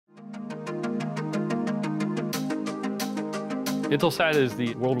Intelsat is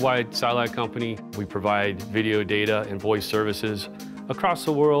the worldwide satellite company. We provide video data and voice services across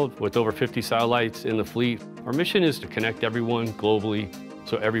the world with over 50 satellites in the fleet. Our mission is to connect everyone globally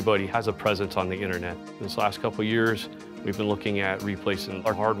so everybody has a presence on the internet. This last couple of years, we've been looking at replacing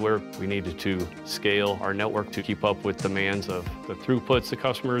our hardware. We needed to scale our network to keep up with demands of the throughputs the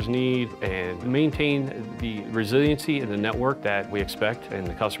customers need and maintain the resiliency in the network that we expect and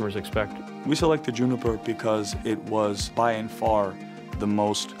the customers expect. We selected Juniper because it was by and far the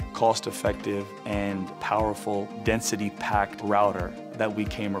most cost-effective and powerful density-packed router that we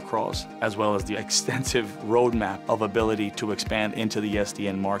came across, as well as the extensive roadmap of ability to expand into the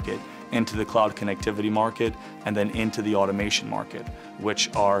SDN market, into the cloud connectivity market, and then into the automation market,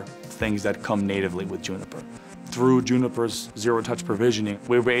 which are things that come natively with Juniper. Through Juniper's zero-touch provisioning,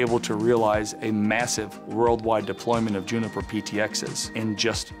 we were able to realize a massive worldwide deployment of Juniper PTXs in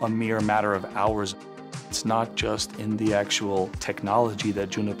just a mere matter of hours. It's not just in the actual technology that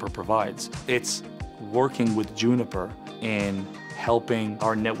Juniper provides. It's working with Juniper in helping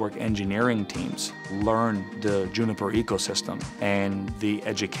our network engineering teams learn the Juniper ecosystem and the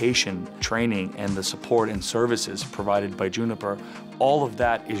education, training, and the support and services provided by Juniper. All of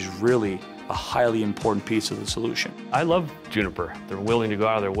that is really a highly important piece of the solution. I love Juniper. They're willing to go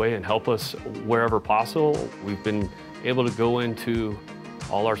out of their way and help us wherever possible. We've been able to go into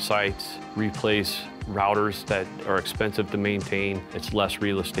all our sites, replace routers that are expensive to maintain. It's less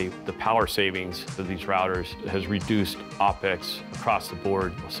real estate. The power savings of these routers has reduced OpEx across the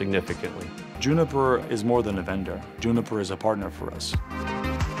board significantly. Juniper is more than a vendor. Juniper is a partner for us.